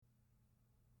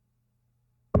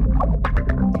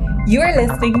You are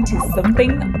listening to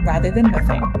Something Rather Than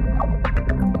Nothing.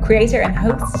 Creator and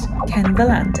host, Ken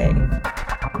Vellante.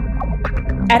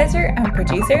 Editor and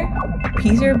producer,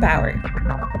 Peter Bauer.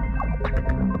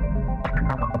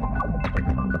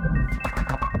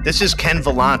 This is Ken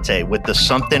Vellante with the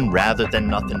Something Rather Than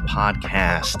Nothing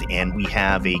podcast, and we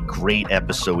have a great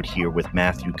episode here with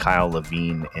Matthew Kyle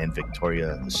Levine and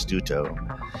Victoria Astuto.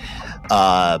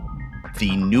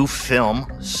 The new film,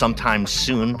 sometime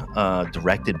soon,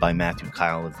 directed by Matthew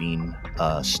Kyle Levine,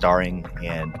 starring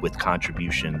and with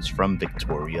contributions from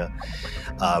Victoria,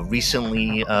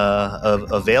 recently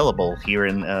available here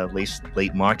in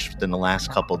late March. Within the last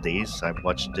couple of days, I've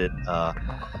watched it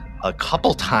a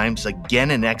couple times.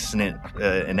 Again, an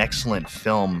excellent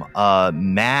film.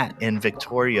 Matt and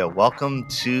Victoria, welcome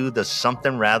to the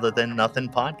Something Rather Than Nothing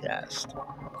podcast.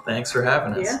 Thanks for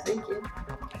having us. Yeah, thank you.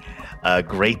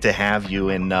 Great to have you.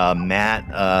 And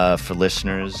Matt, for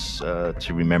listeners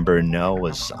to remember and know,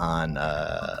 was on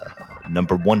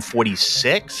number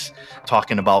 146,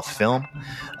 talking about film,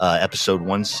 episode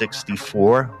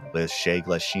 164 with Shay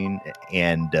Glasheen,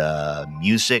 and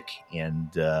music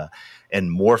and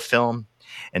more film.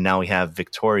 And now we have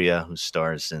Victoria, who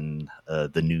stars in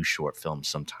the new short film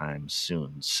sometime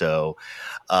soon. So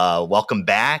welcome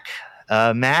back,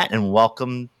 Matt, and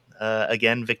welcome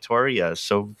again, Victoria.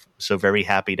 So very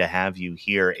happy to have you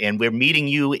here. And we're meeting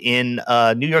you in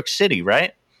New York City,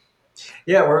 right?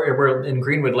 Yeah, we're in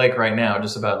Greenwood Lake right now,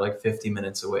 just about like 50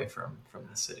 minutes away from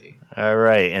the city. All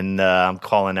right. And I'm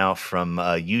calling out from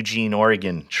Eugene,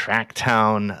 Oregon,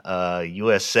 Tracktown,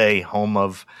 USA, home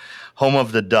of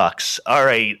the Ducks. All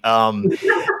right. I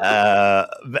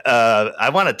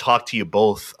want to talk to you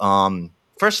both.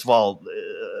 First of all,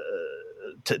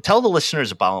 tell the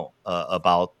listeners about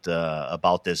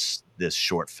this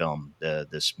short film,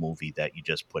 this movie that you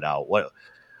just put out.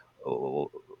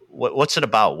 What's it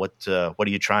about? What are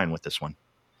you trying with this one?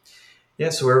 Yeah,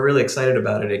 so we're really excited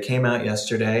about it. It came out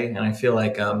yesterday, and I feel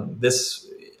like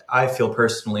I feel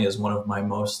personally is one of my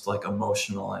most like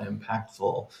emotional and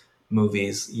impactful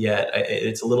movies yet.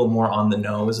 It's a little more on the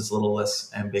nose. It's a little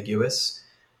less ambiguous.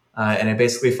 And it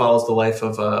basically follows the life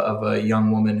of a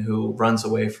young woman who runs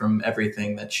away from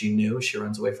everything that she knew. She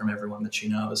runs away from everyone that she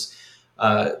knows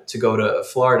to go to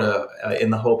Florida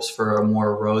in the hopes for a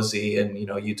more rosy and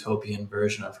utopian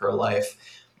version of her life.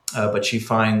 But she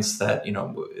finds that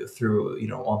through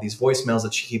all these voicemails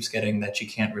that she keeps getting, that she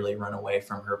can't really run away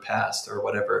from her past or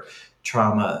whatever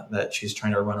trauma that she's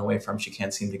trying to run away from. She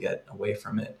can't seem to get away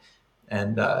from it.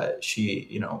 And she,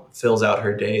 fills out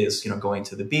her days, going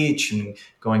to the beach and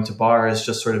going to bars.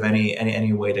 Just sort of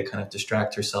any way to kind of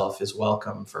distract herself is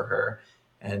welcome for her.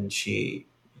 And she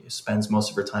spends most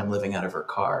of her time living out of her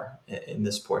car in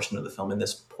this portion of the film, in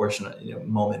this portion,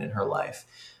 moment in her life.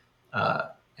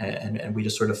 And we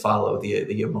just sort of follow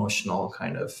the emotional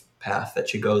kind of path that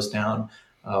she goes down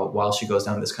while she goes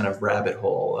down this kind of rabbit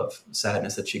hole of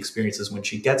sadness that she experiences when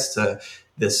she gets to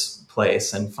this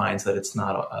place and finds that it's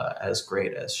not as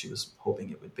great as she was hoping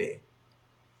it would be.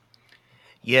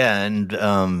 Yeah, and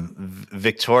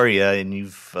Victoria, and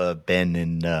you've been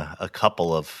in a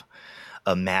couple of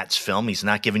Matt's film. He's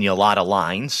not giving you a lot of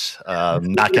lines.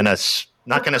 Not gonna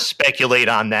speculate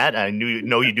on that. I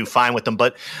know you do fine with them,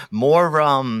 but more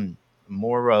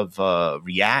of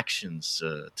reactions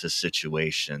to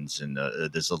situations, and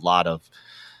there's a lot of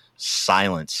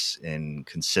silence and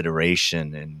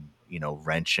consideration and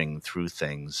wrenching through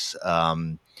things.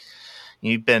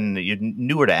 You're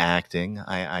newer to acting,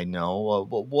 I know.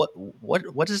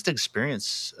 What has the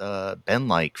experience been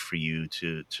like for you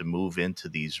to move into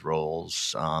these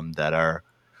roles that are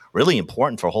really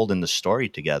important for holding the story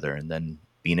together, and then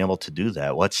being able to do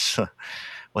that? What's the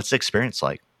experience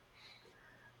like?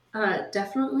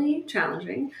 Definitely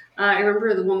challenging. I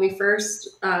remember when we first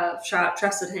shot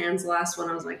Trusted Hands, the last one,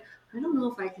 I was like, I don't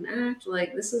know if I can act.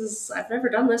 Like, I've never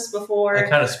done this before. I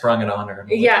kind of sprung it on her.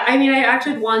 Yeah, I mean, I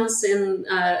acted once in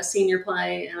a senior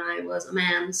play, and I was a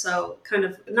man, so kind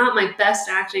of not my best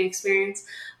acting experience.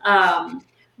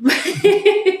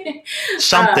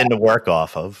 Something to work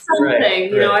off of.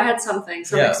 Something, right. I had some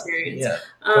experience. Yeah,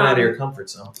 going out of your comfort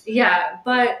zone. Yeah,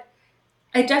 but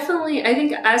I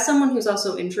think as someone who's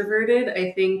also introverted,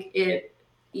 I think it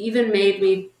even made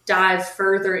me dive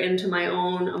further into my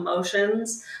own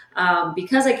emotions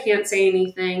because I can't say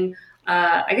anything.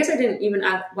 I guess I didn't even,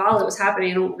 while it was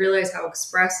happening, I don't realize how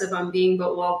expressive I'm being,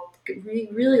 but while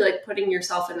really like putting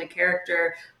yourself in the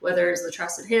character, whether it's the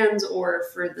Trusted Hands or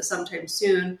for the Sometime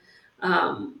Soon,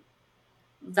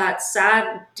 that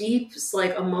sad, deep,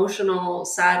 like emotional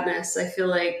sadness, I feel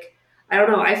like, I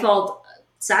don't know, I felt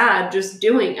sad just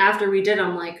doing, after we did,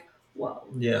 I'm like, whoa.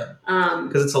 Yeah.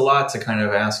 Because it's a lot to kind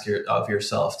of ask of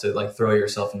yourself to like throw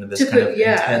yourself into this kind of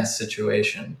intense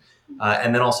situation.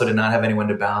 And then also to not have anyone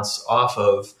to bounce off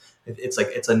of. It's like,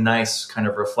 it's a nice kind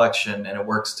of reflection, and it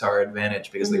works to our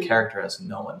advantage because the character has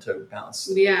no one to bounce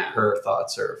her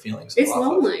thoughts or feelings it's off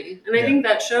lonely. of. And I think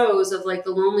that shows of like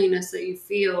the loneliness that you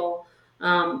feel.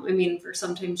 I mean, for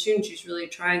sometimes students, she's really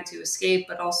trying to escape,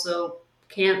 but also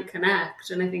can't connect.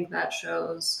 And I think that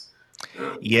shows.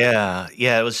 Yeah.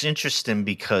 It was interesting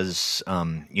because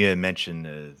you had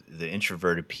mentioned the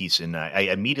introverted piece, and I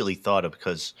immediately thought of,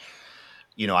 because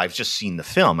I've just seen the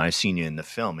film. I've seen you in the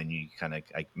film, and you kind of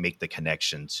make the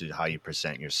connection to how you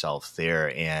present yourself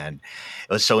there. And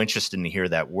it was so interesting to hear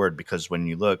that word, because when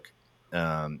you look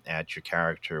at your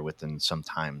character within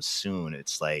Sometime Soon,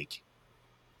 it's like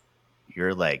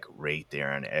you're like right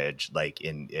there on edge, like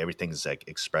in everything's like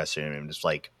expressive, and it's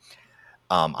like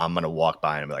I'm gonna walk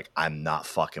by and be like, I'm not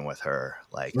fucking with her.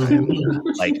 Like I'm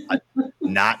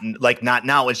not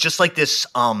now. It's just like this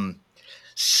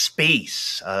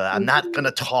space. I'm not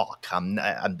gonna talk. I'm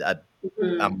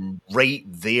right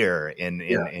there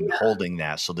in holding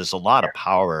that. So there's a lot of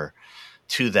power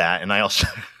to that, and I also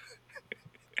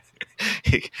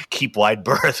keep wide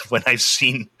berth when I've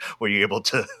seen where you're able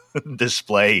to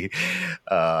display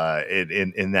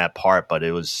in that part. But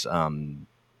it was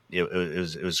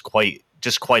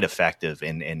quite effective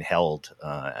and held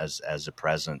as a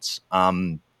presence.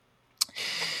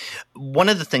 One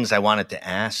of the things I wanted to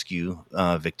ask you,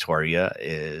 Victoria,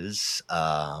 is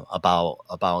about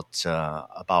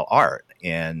art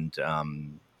and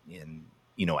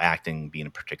acting being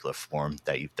a particular form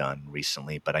that you've done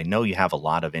recently. But I know you have a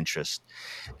lot of interest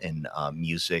in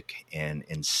music and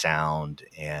in sound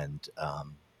and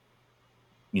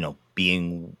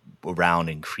being around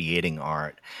and creating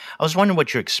art. I was wondering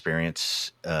what your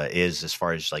experience is as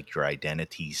far as like your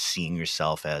identity, seeing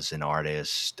yourself as an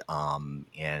artist,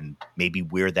 and maybe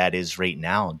where that is right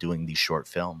now doing these short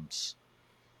films.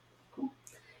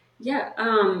 Yeah.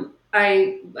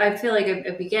 I feel like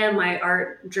I began my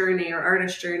art journey or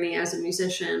artist journey as a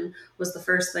musician was the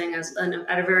first thing at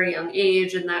a very young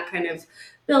age. And that kind of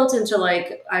built into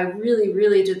like, I really,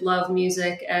 really did love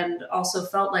music and also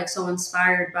felt like so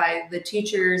inspired by the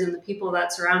teachers and the people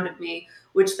that surrounded me,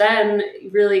 which then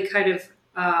really kind of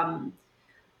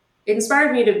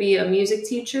inspired me to be a music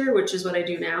teacher, which is what I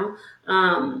do now.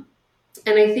 And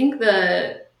I think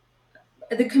the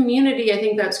community I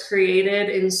think that's created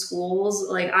in schools,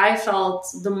 like I felt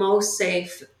the most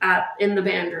safe in the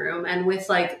band room and with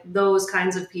like those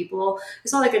kinds of people. I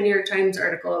saw like a New York Times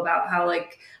article about how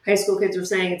like high school kids were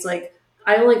saying it's like,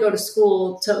 I only go to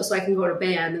school so I can go to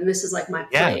band, and this is like my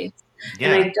place.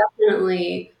 Yeah. And I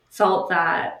definitely felt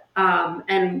that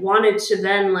and wanted to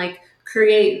then like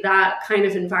create that kind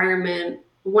of environment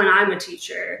when I'm a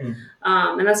teacher.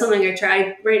 And that's something I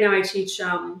try. Right now I teach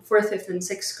 4th, 5th, and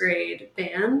 6th grade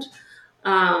band.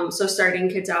 So starting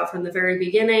kids out from the very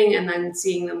beginning and then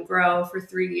seeing them grow for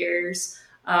 3 years.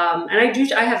 And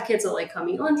I have kids that like come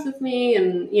eat lunch with me,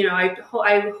 and I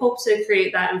hope to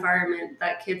create that environment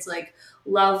that kids like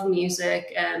love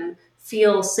music and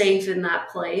feel safe in that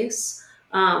place.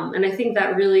 And I think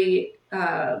that really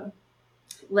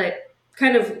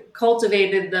kind of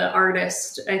cultivated the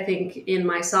artist, I think, in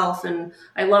myself. And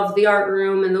I loved the art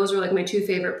room, and those were like my 2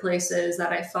 favorite places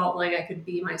that I felt like I could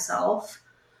be myself.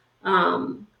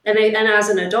 And as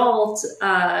an adult,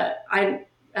 I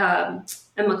am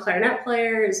a clarinet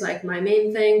player is like my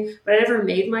main thing, but I never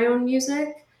made my own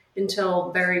music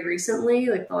until very recently,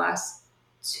 like the last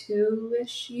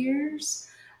 2-ish years.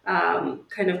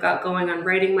 Kind of got going on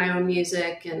writing my own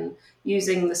music and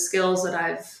using the skills that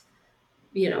I've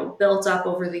built up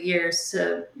over the years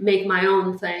to make my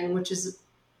own thing, which is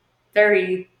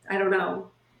very,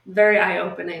 very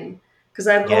eye-opening, because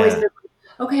I've always been like,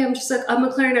 okay, I'm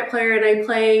a clarinet player and I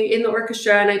play in the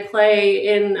orchestra and I play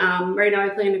in, right now I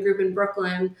play in a group in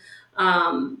Brooklyn.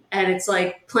 And it's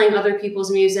like playing other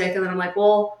people's music. And then I'm like,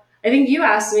 well, I think you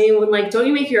asked me when like, don't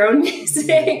you make your own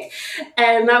music?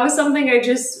 And that was something I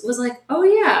just was like, oh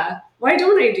yeah, why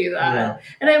don't I do that? Yeah.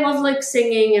 And I love like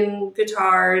singing and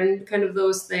guitar and kind of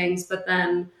those things. But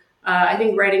then I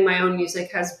think writing my own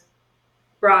music has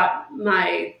brought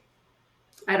my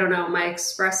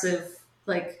expressive,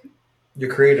 like your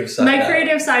creative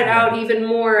side out even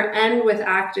more. And with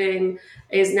acting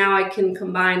is now I can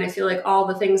combine, I feel like all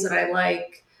the things that I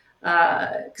like,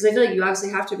 because I feel like you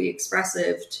obviously have to be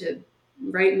expressive to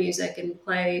write music and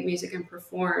play music and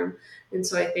perform. And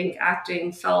so I think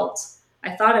acting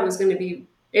I thought it was going to be,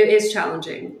 it is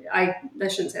challenging. I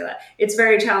shouldn't say that. It's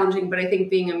very challenging, but I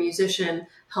think being a musician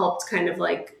helped kind of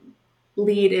like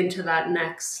lead into that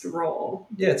next role.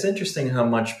 Yeah, it's interesting how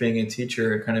much being a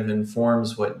teacher kind of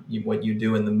informs what you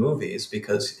do in the movies,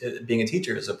 because being a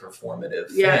teacher is a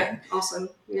performative thing. Also,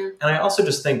 yeah. And I also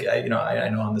just think, I know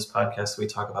on this podcast we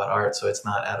talk about art, so it's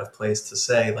not out of place to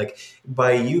say, like,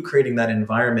 by you creating that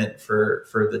environment for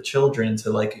the children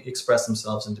to like express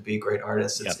themselves and to be great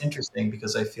artists, it's interesting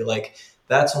because I feel like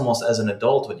that's almost, as an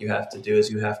adult, what you have to do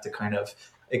is you have to kind of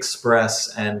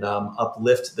express and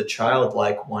uplift the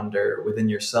childlike wonder within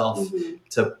yourself,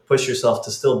 to push yourself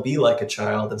to still be like a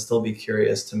child and still be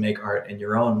curious to make art in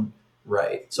your own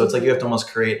right. So it's like you have to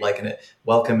almost create like a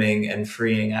welcoming and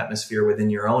freeing atmosphere within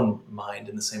your own mind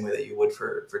in the same way that you would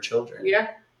for children. Yeah,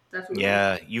 definitely.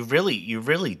 Yeah, you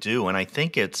really do. And I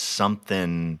think it's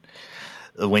something,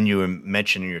 when you were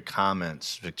mentioning your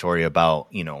comments, Victoria,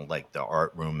 about, like the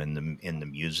art room and the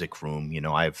music room,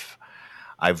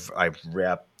 I've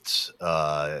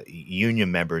repped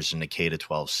union members in the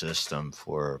K-12 system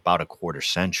for about a quarter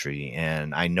century,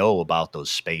 and I know about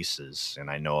those spaces, and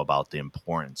I know about the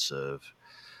importance of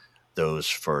those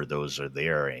for those are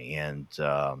there. And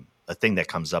a thing that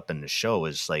comes up in the show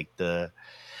is like when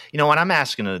I'm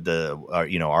asking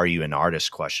are you an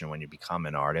artist question when you become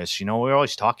an artist, we're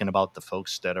always talking about the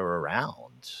folks that are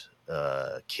around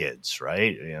kids,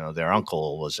 right? Their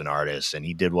uncle was an artist and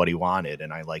he did what he wanted,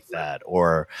 and I like that.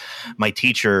 Or my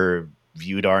teacher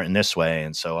viewed art in this way,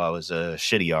 and so I was a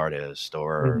shitty artist.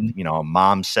 Or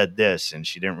mom said this and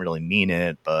she didn't really mean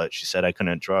it, but she said I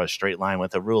couldn't draw a straight line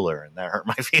with a ruler, and that hurt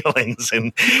my feelings.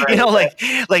 And like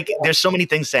there's so many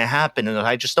things that happen, and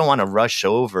I just don't want to rush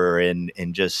over and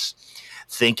just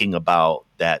thinking about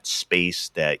that space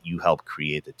that you help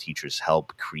create, the teachers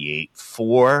help create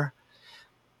for.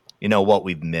 What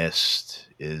we've missed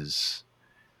is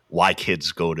why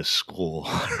kids go to school,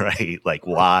 right? Like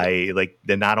why, like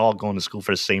they're not all going to school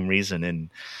for the same reason. And,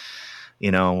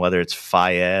 whether it's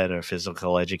phy ed or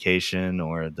physical education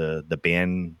or the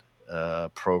band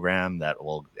program that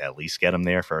will at least get them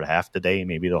there for half the day,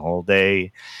 maybe the whole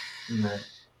day. Mm-hmm.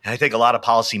 I think a lot of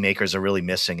policymakers are really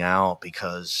missing out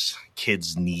because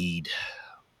kids need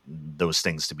those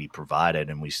things to be provided,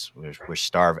 and we're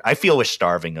starving. I feel we're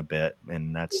starving a bit,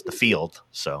 and that's the field.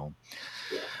 So,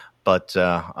 but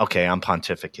okay, I'm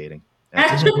pontificating.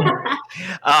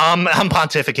 I'm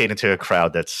pontificating to a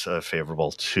crowd that's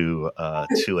favorable to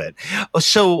it.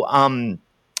 So,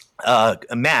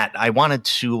 Matt, I wanted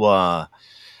to.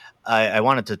 I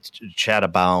wanted to chat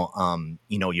about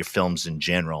your films in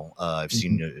general. I've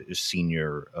seen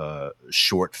your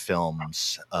short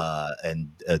films and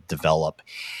develop.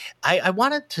 I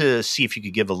wanted to see if you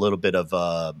could give a little bit of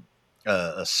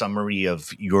a summary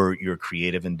of your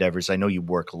creative endeavors. I know you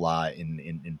work a lot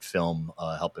in film,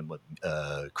 helping with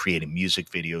creating music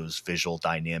videos, visual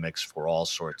dynamics for all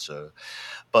sorts of.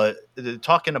 But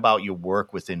talking about your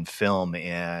work within film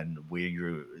and where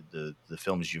the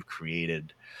films you've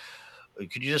created.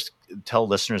 Could you just tell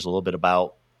listeners a little bit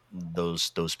about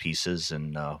those pieces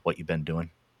and what you've been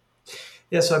doing?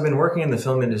 Yeah, so I've been working in the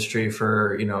film industry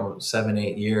for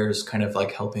 7-8 years, kind of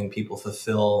like helping people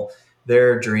fulfill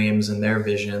their dreams and their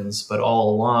visions. But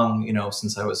all along,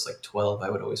 since I was like 12, I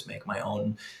would always make my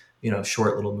own,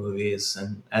 short little movies.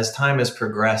 And as time has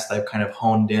progressed, I've kind of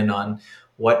honed in on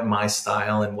what my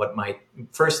style and what my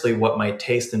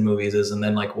taste in movies is, and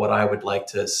then like what I would like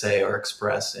to say or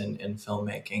express in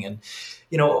filmmaking. And,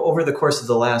 over the course of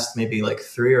the last maybe like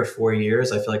 3 or 4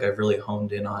 years, I feel like I've really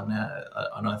honed in on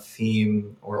a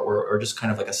theme or just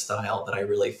kind of like a style that I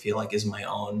really feel like is my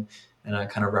own, and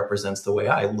kind of represents the way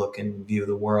I look and view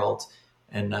the world.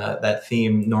 And that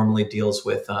theme normally deals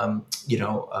with,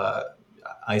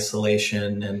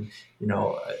 isolation and,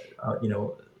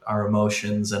 our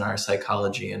emotions and our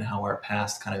psychology, and how our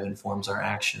past kind of informs our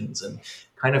actions, and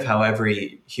kind of how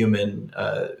every human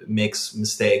makes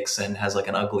mistakes and has like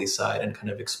an ugly side, and kind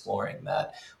of exploring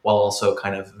that while also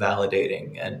kind of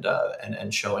validating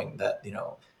and showing that,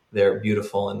 they're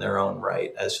beautiful in their own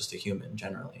right as just a human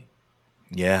generally.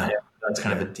 Yeah. That's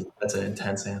kind of that's an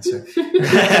intense answer.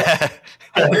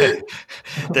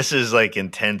 This is like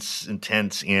intense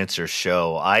answer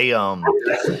show. I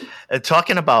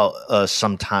talking about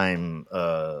sometime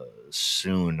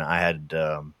soon. I had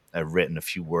I've written a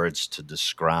few words to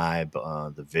describe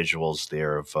the visuals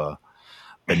there of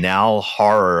banal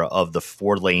horror of the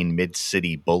 4-lane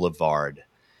mid-city boulevard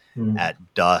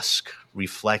at dusk,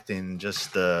 reflecting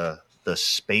just the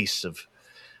space of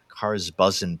cars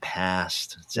buzzing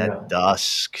past. It's at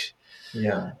dusk.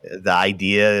 Yeah. The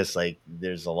idea is like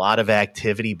there's a lot of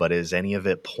activity, but is any of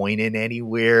it pointing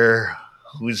anywhere?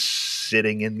 Who's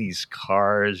sitting in these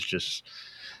cars? Just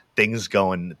things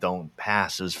don't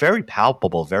pass. It was very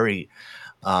palpable, very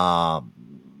um,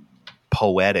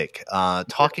 poetic.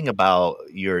 Talking about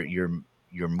your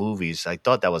movies, I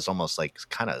thought that was almost like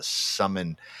kind of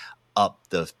summing up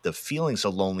the feelings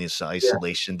of loneliness and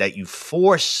isolation that you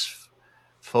force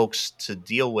folks to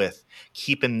deal with,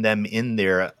 keeping them in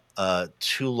there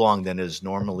too long than is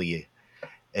normally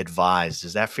advised.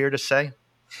 Is that fair to say?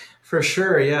 For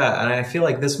sure, yeah. And I feel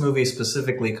like this movie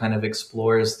specifically kind of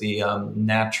explores the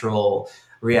natural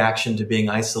reaction to being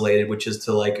isolated, which is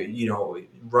to like,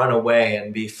 run away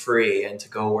and be free and to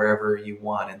go wherever you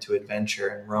want and to adventure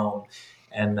and roam.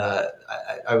 And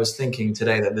I was thinking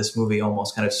today that this movie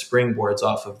almost kind of springboards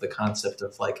off of the concept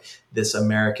of like this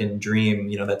American dream,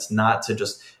 that's not to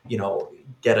just,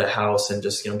 get a house and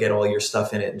just, get all your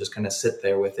stuff in it and just kind of sit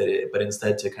there with it, but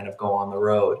instead to kind of go on the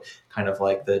road, kind of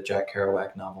like the Jack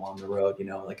Kerouac novel On the Road,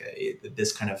 like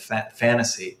this kind of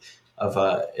fantasy of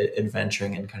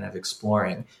adventuring and kind of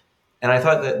exploring. And I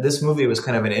thought that this movie was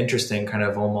kind of an interesting kind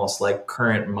of almost like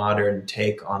current modern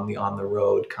take on the on the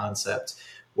road concept,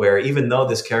 where even though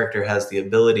this character has the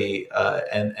ability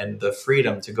and the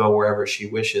freedom to go wherever she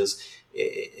wishes,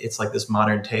 it's like this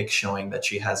modern take showing that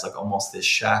she has like almost this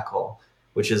shackle,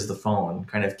 which is the phone,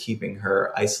 kind of keeping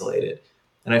her isolated.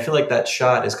 And I feel like that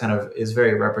shot is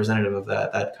very representative of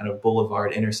that kind of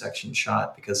boulevard intersection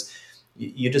shot, because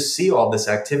you just see all this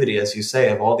activity, as you say,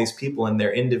 of all these people in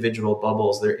their individual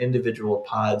bubbles, their individual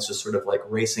pods, just sort of like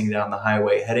racing down the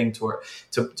highway, heading to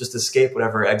just escape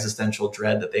whatever existential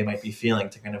dread that they might be feeling,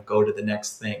 to kind of go to the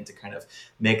next thing, to kind of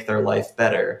make their life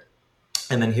better.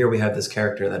 And then here we have this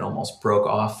character that almost broke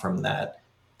off from that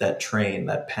train,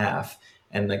 that path.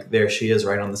 And like there she is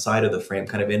right on the side of the frame,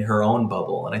 kind of in her own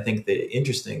bubble. And I think the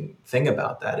interesting thing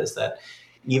about that is that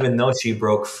even though she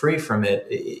broke free from it,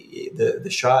 the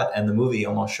shot and the movie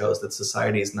almost shows that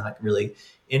society is not really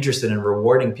interested in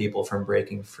rewarding people from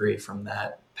breaking free from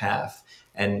that path.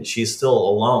 And she's still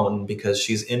alone because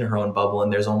she's in her own bubble,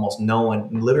 and there's almost no one,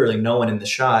 literally no one in the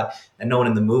shot and no one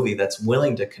in the movie that's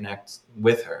willing to connect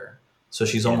with her. So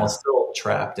she's almost still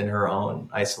trapped in her own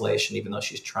isolation, even though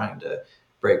she's trying to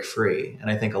break free.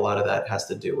 And I think a lot of that has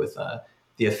to do with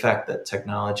the effect that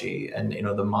technology and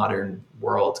the modern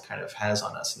world kind of has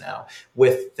on us now,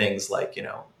 with things like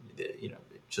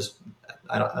just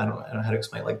I don't know how to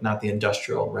explain, like not the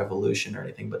Industrial Revolution or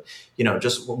anything, but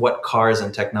just what cars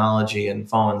and technology and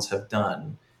phones have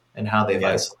done and how they've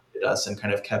isolated us and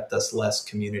kind of kept us less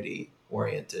community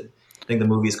oriented. I think the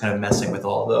movie's kind of messing with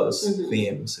all those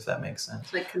themes, if that makes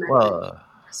sense. Like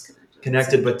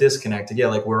connected but disconnected. Yeah,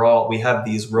 like we have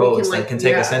these roads that can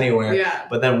take us anywhere. Yeah.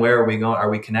 But then where are we going? Are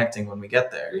we connecting when we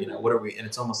get there? What are we? And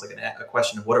it's almost like a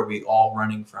question of what are we all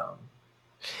running from?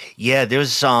 Yeah,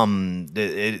 there's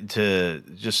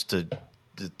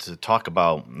to talk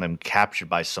about. I'm captured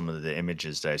by some of the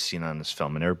images that I've seen on this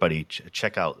film, and everybody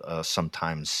check out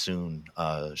Sometime Soon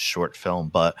short film.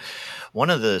 But one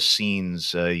of the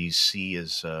scenes you see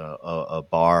is a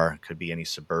bar, could be any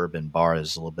suburban bar.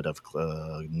 There's a little bit of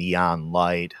neon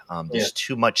light. There's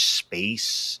too much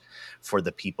space for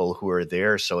the people who are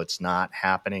there, so it's not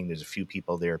happening. There's a few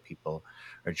people there. People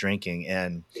are drinking,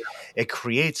 and it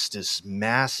creates this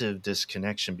massive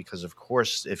disconnection because, of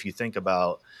course, if you think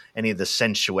about any of the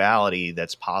sensuality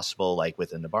that's possible, like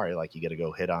within the bar, like you got to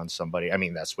go hit on somebody. I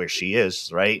mean, that's where she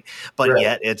is, right? But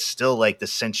yet it's still like the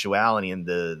sensuality and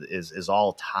is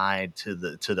all tied to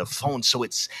the phone. So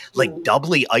it's like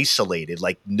doubly isolated.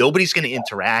 Like nobody's going to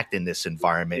interact in this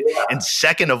environment. Yeah. And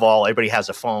second of all, everybody has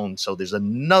a phone. So there's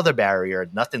another barrier.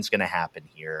 Nothing's going to happen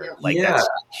here. That's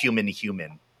human to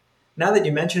human. Now that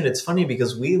you mentioned it, it's funny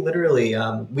because we literally,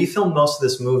 we filmed most of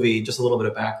this movie, just a little bit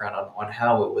of background on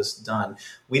how it was done.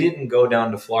 We didn't go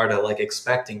down to Florida like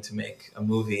expecting to make a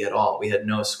movie at all. We had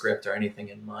no script or anything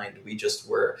in mind. We just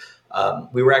were,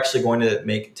 we were actually going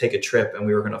to take a trip, and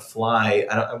we were going to fly.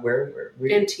 I don't know where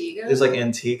Antigua. It was like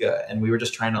Antigua. And we were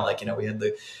just trying to we had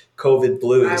the COVID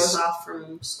blues. I was off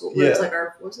from school. Yeah. It was like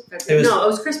February? It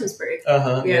was Christmas break.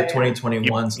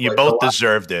 2021. You both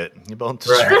deserved it. You both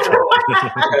deserved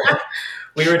it.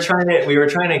 We were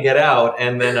trying to get out,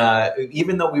 and then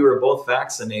even though we were both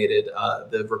vaccinated,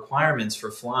 the requirements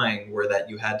for flying were that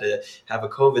you had to have a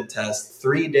COVID test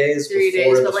 3 days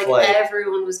before the flight. But like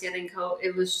everyone was getting COVID.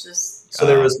 It was just so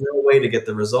there was no way to get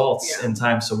the results in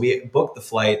time. So we booked the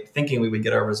flight thinking we would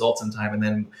get our results in time, and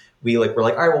then we're like,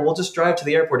 all right, well, we'll just drive to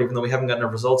the airport, even though we haven't gotten our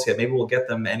results yet. Maybe we'll get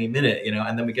them any minute,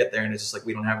 And then we get there, and it's just like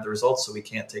we don't have the results, so we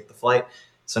can't take the flight.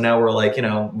 So now we're like,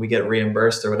 we get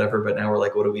reimbursed or whatever, but now we're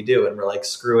like, what do we do? And we're like,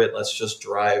 screw it, let's just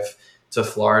drive to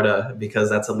Florida because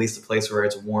that's at least a place where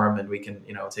it's warm and we can,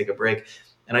 take a break.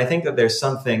 And I think that there's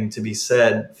something to be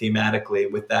said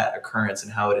thematically with that occurrence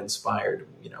and how it inspired,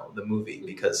 the movie,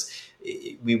 because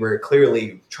we were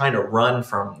clearly trying to run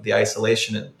from the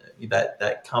isolation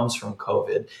that comes from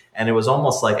COVID. And it was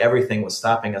almost like everything was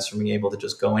stopping us from being able to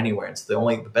just go anywhere. And so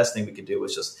the best thing we could do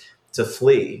was just to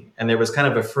flee. And there was kind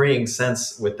of a freeing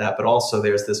sense with that, but also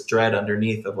there's this dread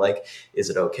underneath of like, is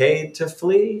it okay to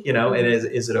flee? And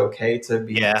is it okay to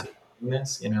be doing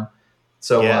this?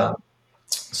 So,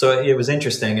 so it was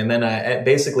interesting. And then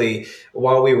basically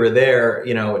while we were there,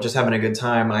 just having a good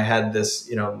time, I had this,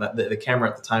 the camera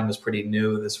at the time was pretty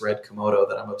new, this red Komodo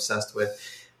that I'm obsessed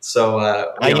with. So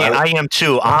I am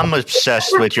too. I'm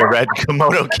obsessed with your red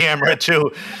Komodo camera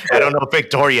too. I don't know if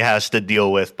Victoria has to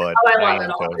deal with, but I love it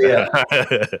all. Yeah.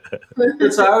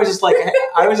 So I was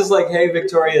just like, hey,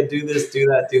 Victoria, do this, do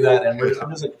that, do that, and I'm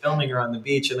just like filming her on the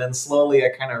beach, and then slowly I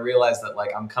kind of realized that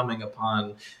like I'm coming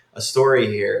upon a story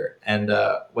here. And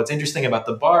what's interesting about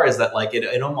the bar is that like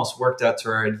it almost worked out to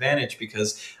our advantage,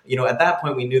 because at that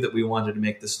point we knew that we wanted to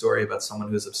make the story about someone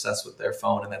who's obsessed with their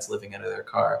phone and that's living out of their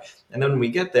car. And then when we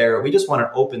get there, we just want an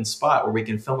open spot where we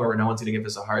can film where no one's going to give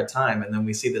us a hard time. And then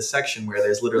we see this section where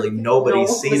there's literally nobody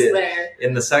seated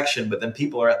in the section, but then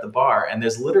people are at the bar, and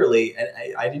there's literally, and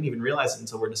I didn't even realize it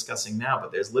until we're discussing now,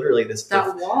 but there's literally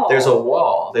wall. There's a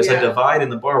wall. There's a divide in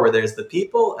the bar where there's the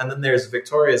people, and then there's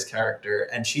Victoria's character,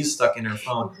 and she's stuck in her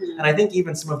phone. Mm-hmm. And I think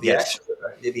even some of the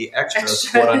extras,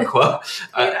 quote unquote,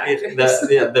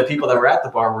 the people that were at the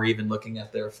bar were even looking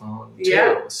at their phone too.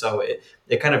 Yeah. So it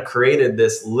kind of created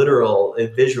this literal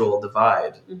visual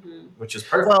divide, which is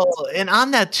perfect. Well, and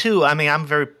on that too, I mean,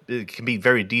 it can be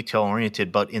very detail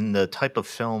oriented, but in the type of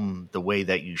film, the way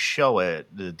that you show it,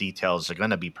 the details are going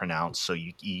to be pronounced. So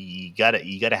you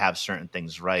gotta have certain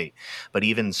things right. But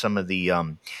even some of the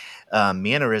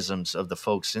mannerisms of the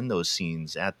folks in those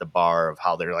scenes at the bar, of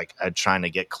how they're like trying to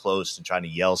get close and trying to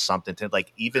yell something to,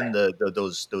 like, even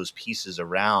those pieces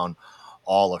around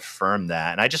all affirm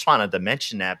that. And I just wanted to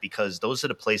mention that because those are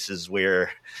the places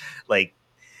where like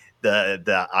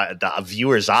the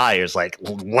viewer's eye is like,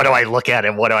 what do I look at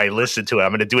and what do I listen to? I'm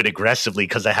going to do it aggressively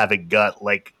because I haven't got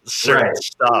like certain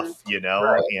stuff,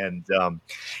 Right. and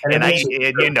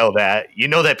you know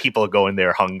that people are going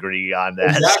there hungry on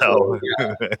that. Exactly, so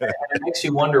yeah. And it makes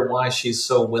you wonder why she's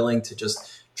so willing to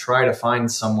just try to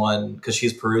find someone, because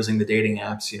she's perusing the dating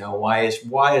apps.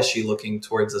 Why is she looking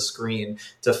towards a screen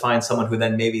to find someone who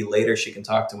then maybe later she can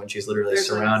talk to when she's literally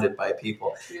surrounded by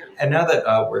people? Yeah. And now that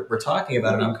we're talking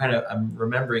about it, I'm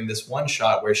remembering this one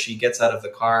shot where she gets out of the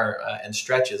car and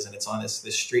stretches, and it's on this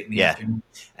street in the afternoon,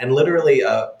 and literally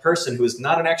a person who is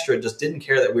not an extra, just didn't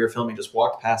care that we were filming, just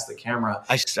walked past the camera.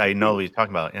 I know what you're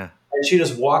talking about, yeah. And she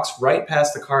just walks right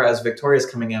past the car as Victoria's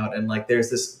coming out, and like there's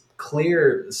this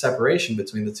clear separation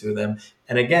between the two of them.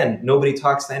 And again, nobody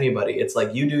talks to anybody. It's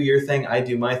like, you do your thing, I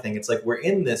do my thing. It's like we're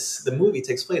in this. The movie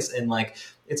takes place in like,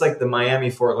 it's like the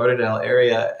Miami, Fort Lauderdale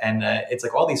area, and it's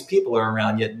like all these people are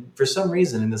around. Yet for some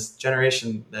reason, in this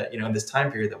generation that in this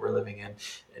time period that we're living in,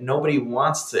 everyone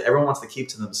wants to keep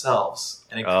to themselves,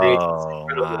 and it creates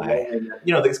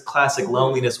this classic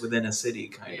loneliness within a city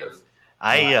kind of.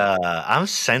 I'm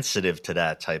sensitive to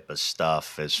that type of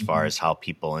stuff as far as how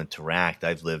people interact.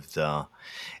 I've lived on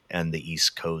the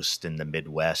East Coast, and the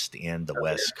Midwest, and the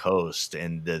West Coast,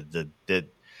 and the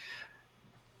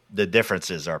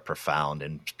differences are profound,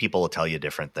 and people will tell you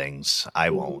different things. I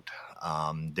won't.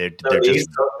 They're just. East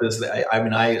Coast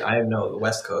I know the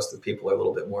West Coast, the people are a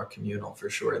little bit more communal for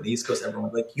sure. The East Coast,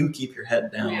 everyone's like, you keep your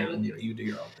head down and you do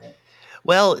your own thing.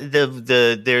 Well,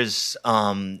 there's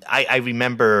I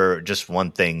remember just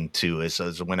one thing too is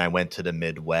when I went to the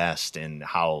Midwest and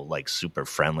how like super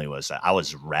friendly was. I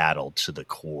was rattled to the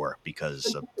core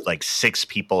because of like 6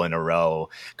 people in a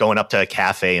row going up to a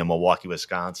cafe in Milwaukee,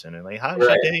 Wisconsin, and like, how's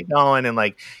your day going, and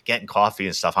like getting coffee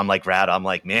and stuff. I'm like rattled. I'm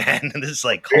like, man, this is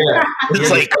like cult, this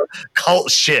is like cult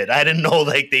shit. I didn't know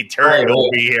like they turned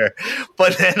over here,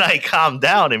 but then I calmed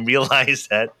down and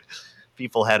realized that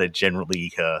people had a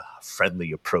generally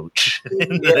friendly approach.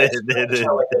 Like a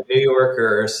New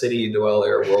Yorker or city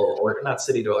dweller or not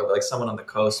city dweller, but like someone on the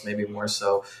coast, maybe more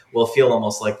so, will feel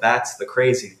almost like that's the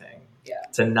crazy thing,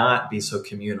 to not be so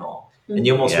communal. And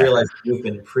you almost realize you've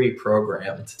been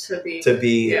pre-programmed to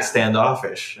be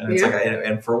standoffish. And it's like,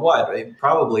 and for what?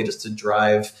 Probably just to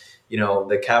drive,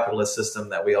 the capitalist system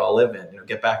that we all live in.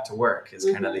 Get back to work is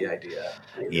kind of the idea.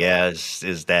 Yes,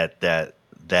 is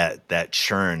that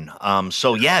churn.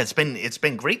 So yeah, it's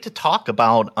been great to talk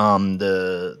about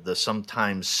the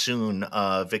sometime soon.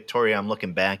 Victoria, I'm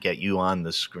looking back at you on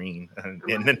the screen,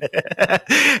 and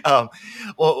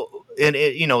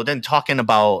then talking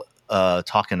about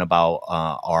talking about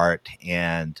art,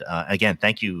 and again,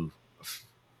 thank you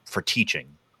for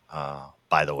teaching.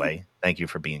 By the way, thank you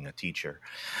for being a teacher,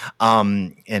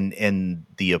 and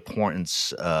the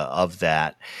importance of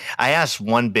that. I asked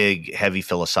one big, heavy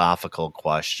philosophical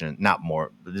question. Not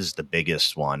more. This is the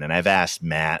biggest one, and I've asked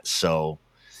Matt, so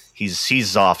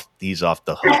he's off the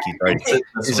hook.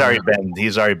 He's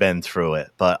already been through it.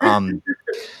 But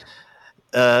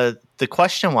the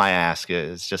question why I ask it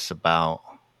is just about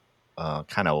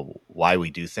kind of why we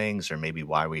do things, or maybe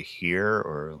why we're here,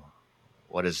 or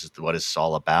what it's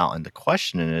all about. And the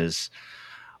question is,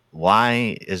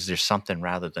 why is there something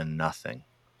rather than nothing,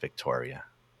 Victoria?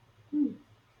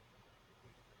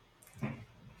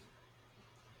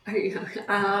 Are you,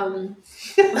 I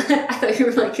thought you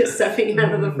were like stepping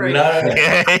out of the frame. No.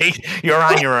 You're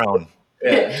on your own.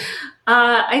 Yeah.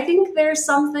 I think there's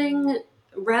something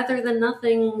rather than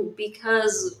nothing,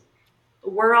 because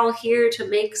we're all here to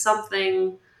make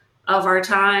something of our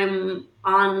time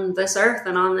on this earth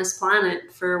and on this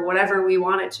planet for whatever we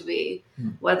want it to be,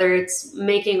 whether it's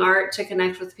making art to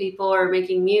connect with people, or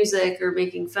making music, or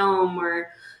making film, or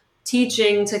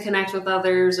teaching to connect with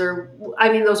others, or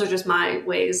I mean, those are just my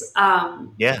ways.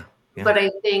 Yeah. But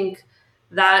I think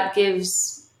that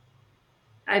gives,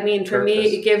 I mean, for Purpose.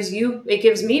 me, it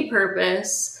gives me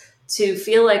purpose to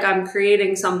feel like I'm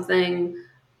creating something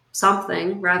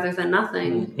rather than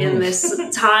nothing in this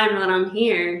time that I'm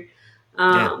here.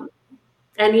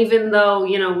 And even though,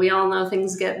 we all know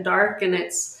things get dark, and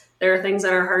there are things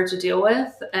that are hard to deal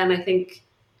with. And I think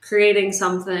creating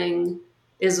something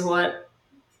is what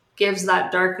gives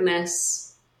that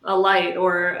darkness a light,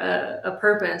 or a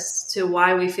purpose to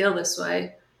why we feel this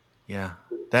way. Yeah.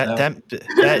 That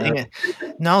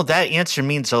answer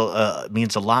means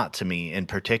a lot to me in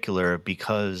particular,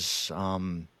 because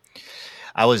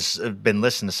I've been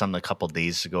listening to something a couple of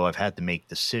days ago. I've had to make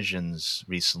decisions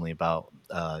recently about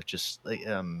just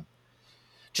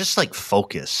like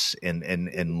focus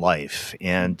in life.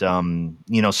 And,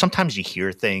 sometimes you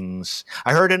hear things.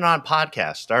 I heard it on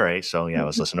podcast. All right. So yeah, I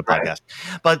was listening to podcast,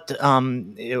 but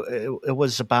it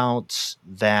was about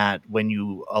that when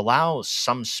you allow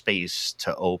some space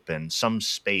to open, some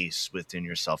space within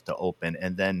yourself to open,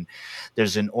 and then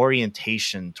there's an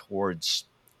orientation towards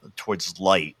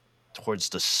light, towards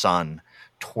the sun,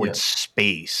 towards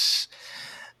space,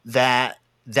 that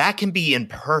can be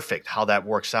imperfect how that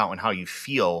works out and how you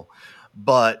feel,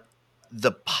 but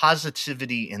the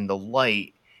positivity in the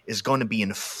light is going to be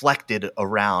inflected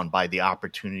around by the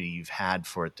opportunity you've had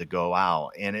for it to go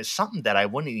out. And it's something that I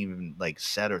wouldn't even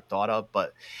said or thought of,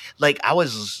 but I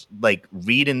was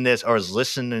reading this, or I was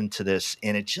listening to this,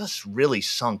 and it just really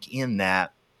sunk in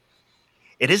that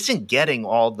it isn't getting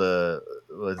all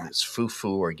this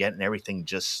foo-foo, or getting everything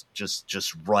just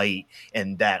right,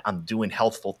 and that I'm doing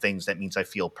healthful things. That means I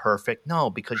feel perfect. No,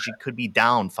 because you could be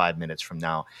down 5 minutes from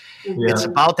now. Yeah. It's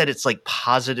about that it's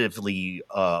positively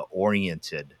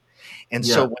oriented. And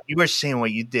so when you were saying what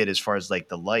you did as far as the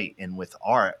light and with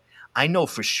art, I know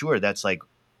for sure that's a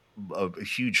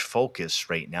huge focus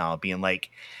right now, being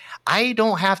I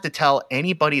don't have to tell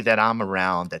anybody that I'm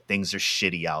around that things are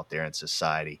shitty out there in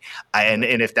society. And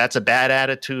if that's a bad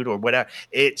attitude or whatever,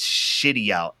 it's shitty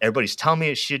out. Everybody's telling me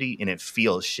it's shitty, and it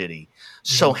feels shitty.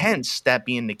 So hence, that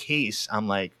being the case, I'm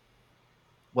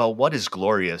well, what is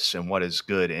glorious and what is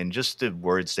good? And just the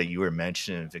words that you were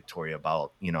mentioning, Victoria,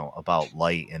 about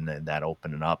light and then that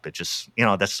opening up, it just,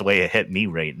 that's the way it hit me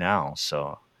right now.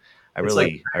 So I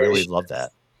really love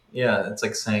that. Yeah, it's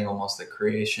like saying almost that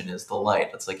creation is the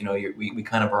light. It's we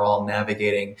kind of are all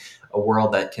navigating a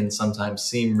world that can sometimes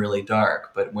seem really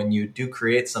dark. But when you do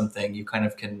create something, you kind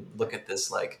of can look at this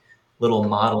little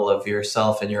model of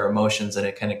yourself and your emotions, and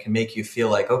it kind of can make you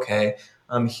feel okay,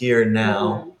 I'm here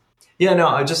now. Yeah,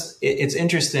 no, it's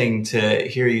interesting to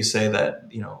hear you say that,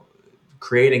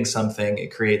 creating something,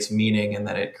 it creates meaning, and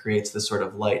that it creates this sort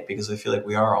of light, because I feel like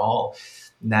we are all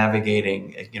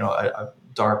navigating, a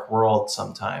dark world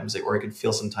sometimes, or it can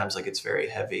feel sometimes like it's very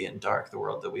heavy and dark, the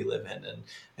world that we live in. And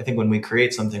I think when we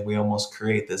create something, we almost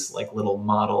create this little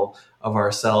model of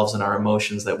ourselves and our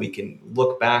emotions that we can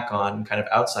look back on kind of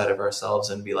outside of ourselves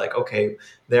and be okay,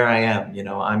 there I am,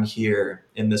 I'm here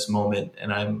in this moment,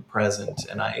 and I'm present,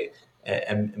 and I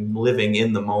am living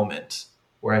in the moment.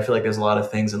 Where I feel like there's a lot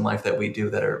of things in life that we do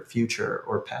that are future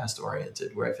or past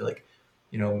oriented, where I feel like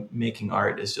making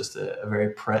art is just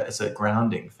it's a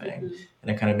grounding thing,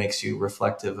 and it kind of makes you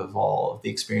reflective of all of the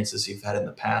experiences you've had in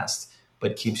the past,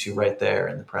 but keeps you right there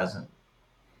in the present.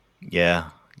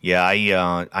 Yeah.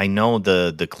 I know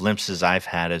the glimpses I've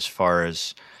had as far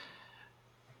as,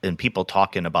 and people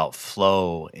talking about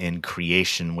flow in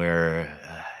creation, where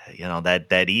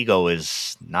that ego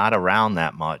is not around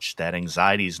that much. That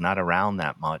anxiety is not around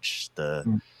that much.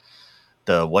 The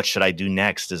what should I do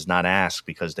next is not asked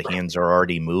because the hands are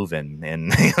already moving, and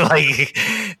like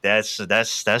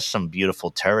that's some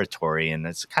beautiful territory, and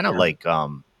it's kind of like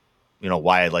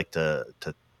why I like to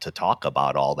talk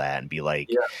about all that and be like,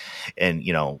 and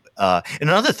and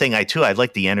another thing I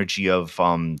like the energy of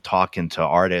talking to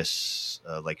artists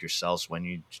like yourselves when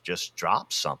you just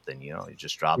drop something, you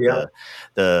just drop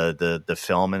the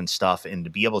film and stuff, and to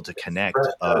be able to connect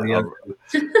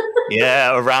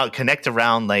connect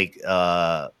around like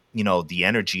the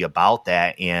energy about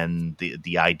that, and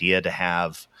the idea to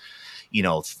have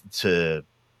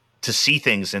to see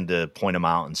things and to point them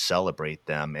out and celebrate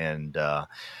them. And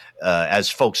as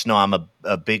folks know, I'm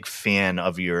a big fan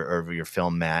of your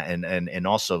film, Matt, and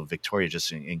also Victoria.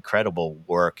 Just incredible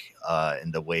work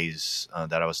in the ways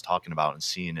that I was talking about and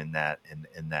seeing in that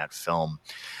film.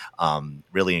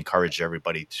 Really encourage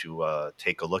everybody to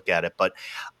take a look at it. But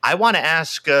I want to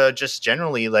ask just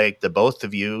generally, like the both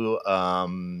of you,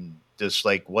 just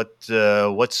like what's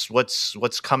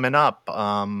coming up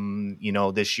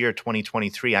this year,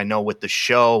 2023. I know with the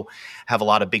show, have a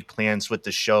lot of big plans with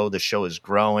the show. The show is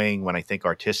growing when I think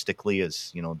artistically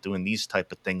is doing these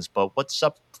type of things. But what's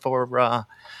up for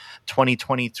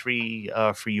 2023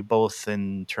 for you both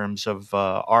in terms of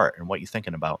art and what you're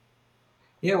thinking about?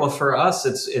 Yeah, well, for us,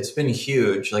 it's been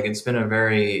huge. Like, it's been a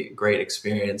very great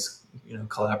experience,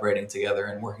 collaborating together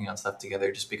and working on stuff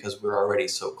together, just because we're already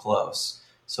so close.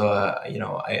 So,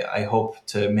 I hope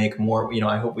to make more,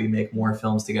 I hope we make more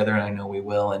films together, and I know we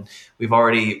will. And we've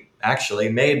already actually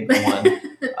made one,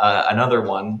 another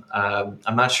one.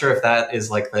 I'm not sure if that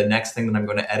is like the next thing that I'm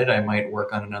going to edit. I might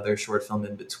work on another short film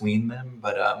in between them.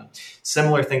 But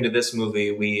similar thing to this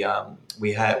movie, we had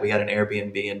an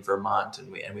Airbnb in Vermont,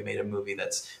 and we made a movie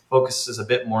that's focuses a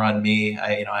bit more on me.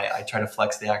 I try to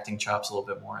flex the acting chops a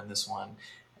little bit more in this one,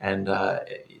 and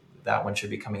that one should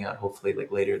be coming out hopefully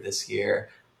like later this year.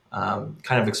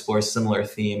 Kind of explores similar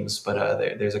themes, but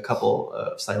there's a couple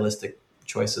of stylistic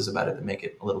choices about it that make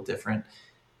it a little different.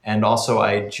 And also,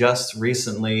 I just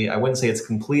recently, I wouldn't say it's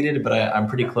completed, but I'm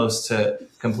pretty close to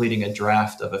completing a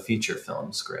draft of a feature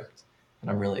film script that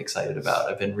I'm really excited about.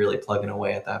 I've been really plugging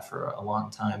away at that for a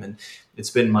long time, and it's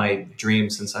been my dream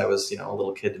since I was a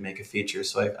little kid to make a feature.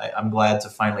 So I'm glad to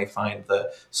finally find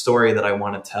the story that I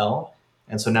want to tell.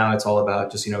 And so now it's all about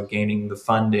just, gaining the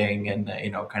funding and,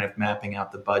 kind of mapping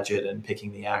out the budget and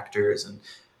picking the actors. And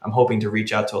I'm hoping to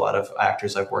reach out to a lot of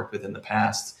actors I've worked with in the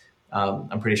past.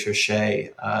 I'm pretty sure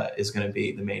Shay is going to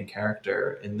be the main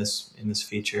character in this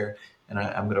feature. And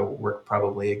I'm going to work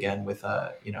probably again with,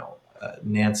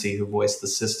 Nancy, who voiced the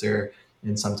sister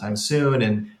in Sometime Soon,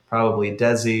 and probably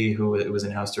Desi, who was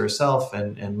in House to Herself,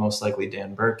 and most likely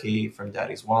Dan Berkey from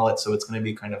Daddy's Wallet. So it's going to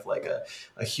be kind of like a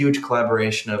huge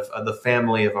collaboration of the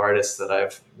family of artists that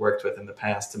I've worked with in the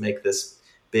past to make this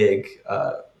big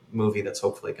movie that's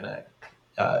hopefully going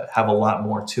to have a lot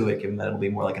more to it, given that it'll be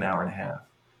more like an hour and a half.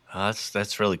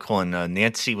 That's really cool. And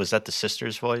Nancy, was that the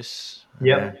sister's voice?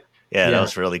 Yeah. Yeah, that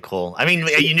was really cool. I mean,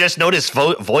 you just notice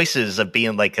voices of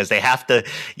being like, because you have to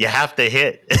hit, you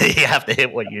have to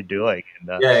hit what you're doing.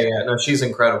 And, No, she's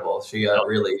incredible. She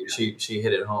really, she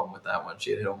hit it home with that one.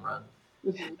 She hit a home run.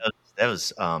 That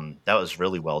was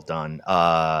really well done.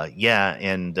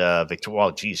 And Victoria,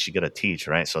 well, geez, she got to teach,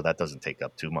 right? So that doesn't take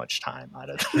up too much time out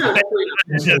of Not.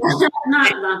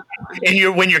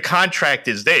 And when your contract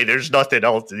is there's nothing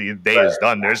else. The day is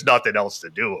done. There's nothing else to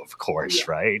do, of course,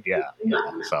 right? Yeah.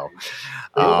 So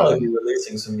we'll probably be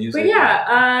releasing some music. But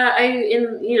I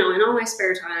in all my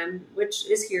spare time, which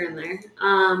is here and there,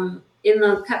 in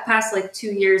the past like 2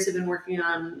 years, I've been working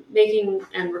on making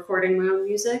and recording my own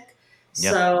music.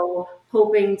 Yep. So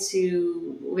hoping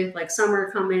to, with like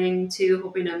summer coming too,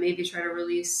 hoping to maybe try to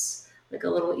release like a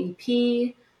little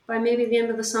EP by maybe the end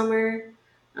of the summer.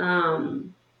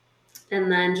 And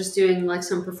then just doing like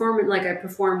some performance, like I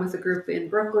perform with a group in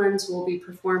Brooklyn. So we'll be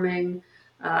performing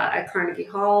at Carnegie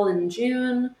Hall in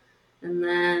June. And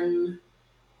then,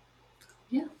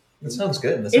 That sounds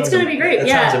good. It's going to be great.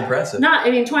 That sounds impressive.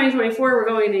 2024, we're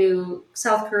going to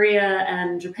South Korea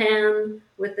and Japan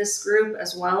with this group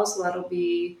as well. So that'll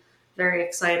be very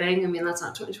exciting. I mean, that's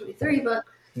not 2023, but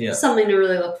something to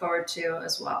really look forward to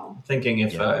as well. I'm thinking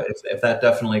if that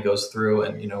definitely goes through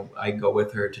and, I go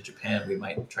with her to Japan, we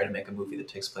might try to make a movie that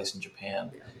takes place in Japan,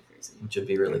 which would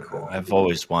be really cool. I've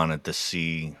always wanted to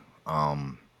see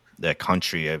that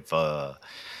country.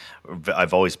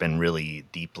 I've always been really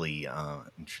deeply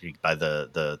intrigued by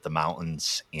the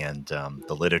mountains and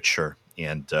the literature,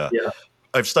 and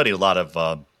I've studied a lot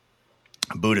of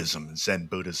Buddhism, Zen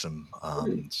Buddhism.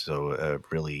 So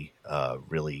really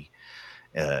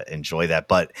enjoy that.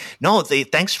 But no,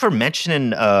 thanks for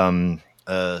mentioning some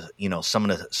of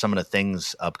the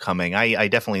things upcoming. I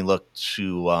definitely look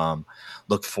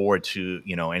forward to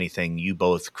anything you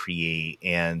both create.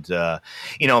 And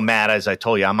Matt, as I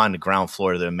told you, I'm on the ground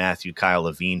floor of the Matthew Kyle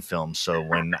Levine film. So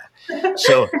I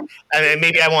mean,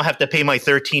 maybe I won't have to pay my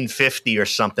 $13.50 or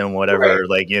something, whatever.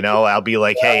 Right. Like, I'll be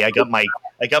like, hey, I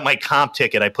got my comp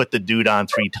ticket. I put the dude on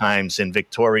 3 times in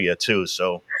Victoria too.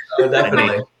 So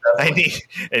definitely. I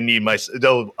need my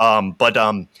though.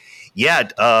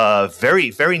 Very,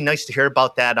 very nice to hear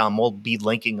about that. We'll be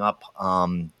linking up,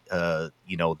 the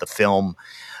film,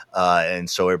 and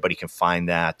so everybody can find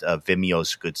that.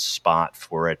 Vimeo's a good spot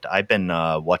for it. I've been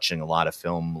watching a lot of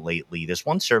film lately. There's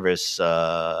one service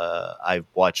I've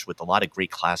watched with a lot of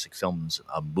great classic films.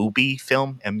 A Mubi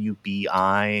film,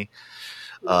 MUBI.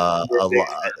 We love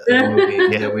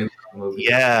movies.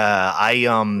 Yeah,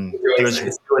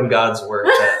 it's doing God's work,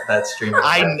 that stream.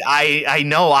 I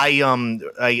know.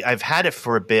 I've had it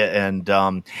for a bit, and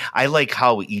I like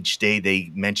how each day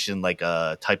they mention like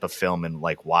a type of film and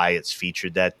like why it's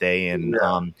featured that day. And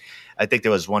I think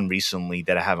there was one recently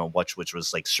that I haven't watched, which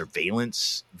was like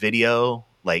surveillance video,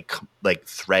 like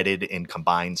threaded and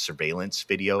combined surveillance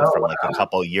video from like a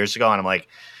couple of years ago, and I'm like,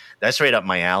 that's right up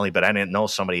my alley. But I didn't know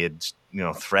somebody had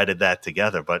threaded that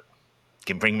together, but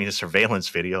can bring me a surveillance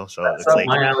video. So that's up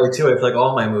my alley too. I feel like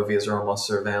all my movies are almost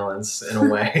surveillance in a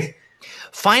way.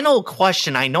 Final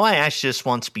question. I know I asked this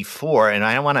once before, and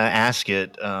I want to ask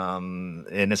it, and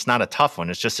it's not a tough one.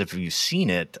 It's just if you've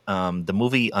seen it, the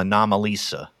movie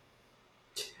Anomalisa.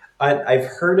 I've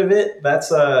heard of it. That's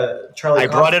Charlie. I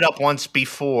brought it up once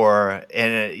before,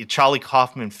 and a Charlie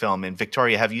Kaufman film. And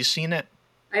Victoria, have you seen it?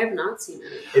 I have not seen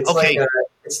it. It's okay.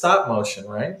 It's stop motion,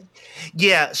 right?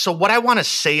 Yeah. So what I want to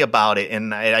say about it,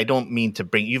 and I don't mean to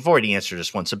bring, you've already answered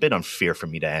this once. It's a bit unfair for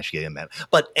me to ask you, Matt.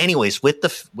 But anyways, with the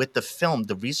film,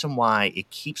 the reason why it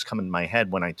keeps coming to my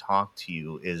head when I talk to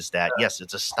you is that yes,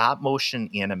 it's a stop motion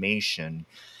animation,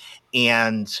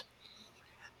 and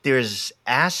there's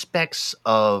aspects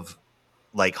of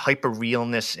like hyper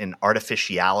realness and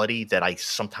artificiality that I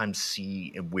sometimes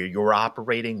see where you're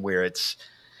operating, where it's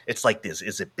like this.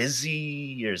 Is it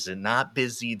busy or is it not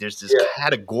busy? There's this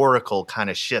categorical kind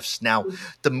of shifts. Now,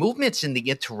 the movements and the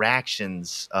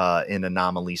interactions in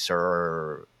Anomalies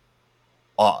are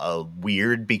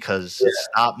weird because it's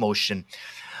stop motion,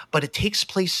 but it takes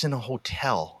place in a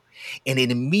hotel. And it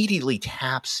immediately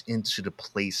taps into the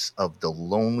place of the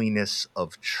loneliness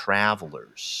of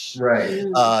travelers. Right.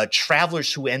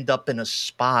 Travelers who end up in a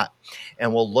spot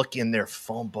and will look in their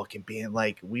phone book and being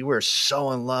like, we were so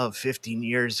in love 15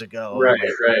 years ago. Right.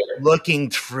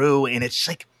 Looking through, and it's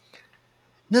like,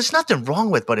 there's nothing wrong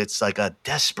with, but it's like a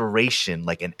desperation,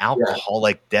 like an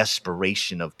alcoholic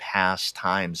desperation of past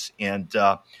times. And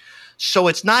so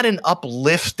it's not an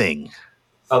uplifting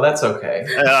Oh, that's okay.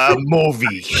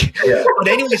 Movie. But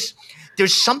anyways,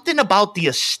 there's something about the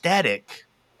aesthetic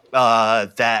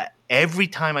that every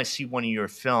time I see one of your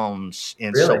films,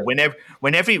 and so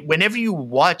whenever you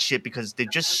watch it, because they're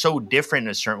just so different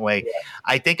in a certain way,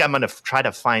 I think I'm going to try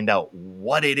to find out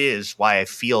what it is, why I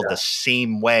feel the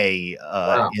same way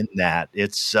in that.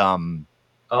 It's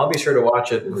I'll be sure to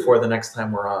watch it before the next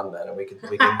time we're on, then, and we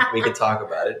could talk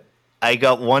about it. I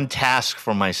got one task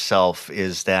for myself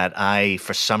is that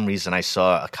for some reason, I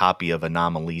saw a copy of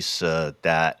Anomalisa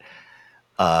that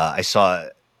I saw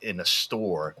in a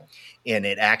store, and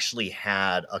it actually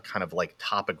had a kind of like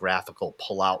topographical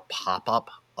pull-out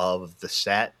pop-up of the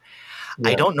set.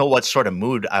 I don't know what sort of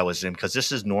mood I was in, because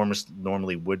this is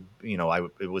normally would,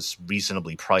 it was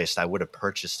reasonably priced. I would have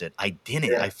purchased it. I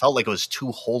didn't. I felt like it was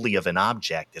too holy of an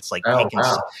object. It's like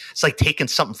taking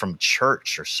something from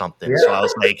church or something. Yeah. So I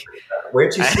was like,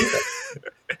 where'd you see it?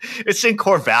 It's in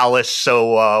Corvallis.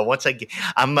 So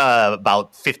I'm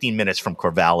about 15 minutes from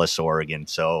Corvallis, Oregon.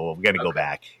 So we got to go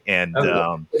back. And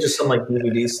just some like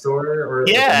DVD store, or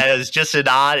it's just an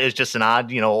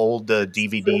odd, old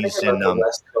DVDs and the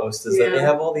West Coast is that they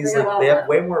have all these they have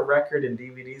way more record and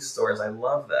DVD stores. I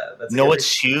love that. That's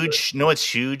it's huge.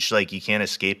 It's huge. Like you can't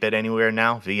escape it anywhere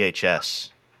now. VHS.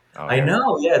 Oh, I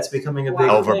know. Yeah, it's becoming a big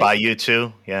over thing. By you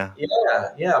too. Yeah.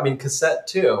 Yeah. I mean, cassette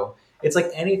too. It's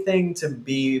like anything to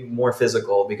be more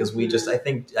physical, because we just I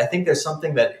think there's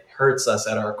something that hurts us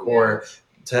at our core,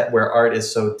 where art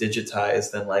is so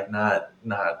digitized and like not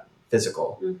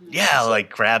physical. Mm-hmm. Yeah, like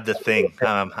grab the thing.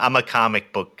 I'm a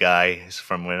comic book guy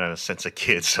from when I was since a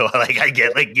kid, so like I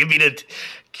get like give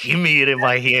me it in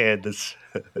my hand.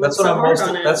 That's what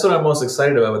I'm most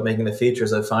excited about with making the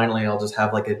features. That finally I'll just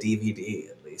have like a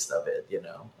DVD at least. taste of it, you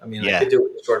know. I mean, Yeah. I could do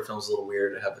it with short films, a little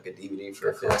weird to have like a DVD for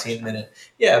a 15-minute.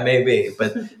 Yeah, maybe.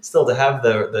 But still to have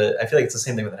the I feel like it's the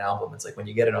same thing with an album. It's like when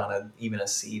you get it on even a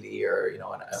CD or, you know,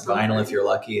 on a vinyl, if you're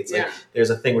lucky, it's like there's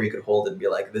a thing where you could hold it and be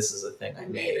like, this is a thing I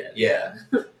made. Yeah.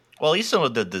 Well, at least some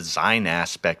of the design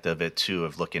aspect of it too,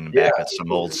 of looking back at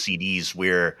some old CDs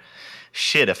where,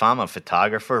 shit, if I'm a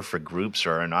photographer for groups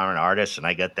or an artist and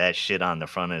I got that shit on the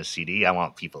front of the CD, I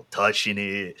want people touching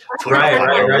it,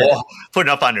 putting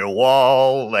up on their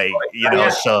wall, like, you know,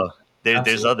 so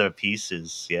there's other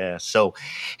pieces. Yeah. So,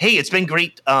 hey, it's been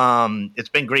great. It's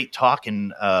been great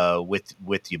talking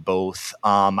with you both.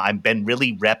 I've been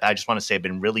really I just want to say I've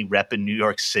been really repping New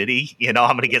York City. You know,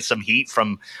 I'm going to get some heat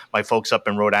from my folks up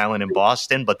in Rhode Island and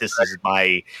Boston, but this is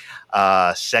my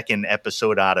second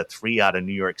episode out of 3 out of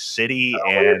New York City.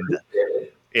 And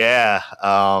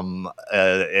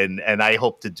and I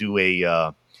hope to do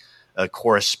a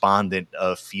correspondent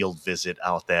field visit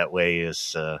out that way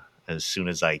as soon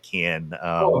as I can.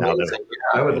 I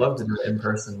would love to do it in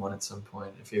person one at some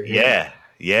point if you're here.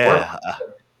 Yeah.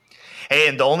 Hey,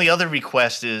 and the only other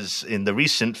request is in the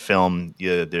recent film,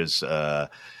 there's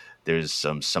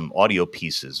some audio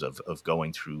pieces of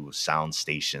going through sound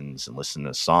stations and listening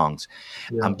to songs.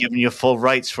 Yeah. I'm giving you full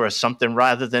rights for a Something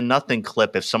Rather Than Nothing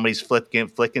clip. If somebody's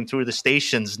flicking through the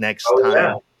stations next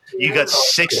time, you got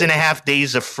 6.5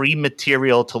 days of free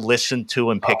material to listen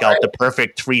to and pick out the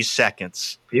perfect 3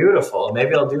 seconds. Beautiful.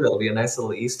 Maybe I'll do that. It'll be a nice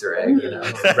little Easter egg, you know.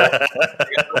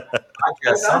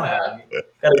 Somehow.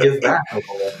 Gotta give back a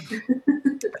little.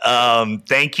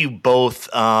 Thank you both.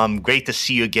 Great to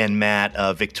see you again, Matt.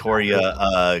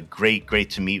 Victoria, great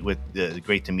to meet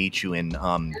you,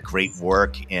 and great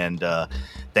work. And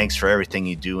thanks for everything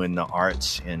you do in the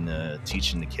arts and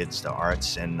teaching the kids the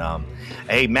arts. And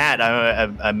hey, Matt, I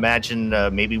imagine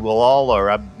maybe we'll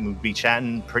I'll be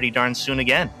chatting pretty darn soon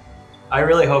again. I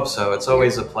really hope so. It's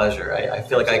always a pleasure. I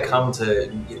feel like I come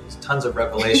to tons of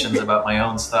revelations about my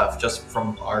own stuff just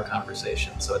from our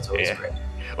conversation. So it's always great.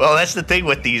 Well, that's the thing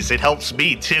with these. It helps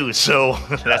me too. So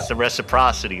that's the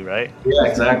reciprocity, right? Yeah,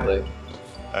 exactly.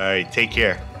 All right. Take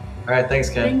care. All right. Thanks,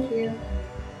 Ken. Thank you.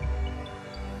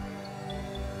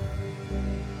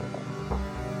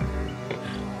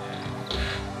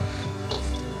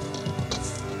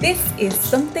 This is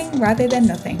Something Rather Than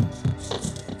Nothing.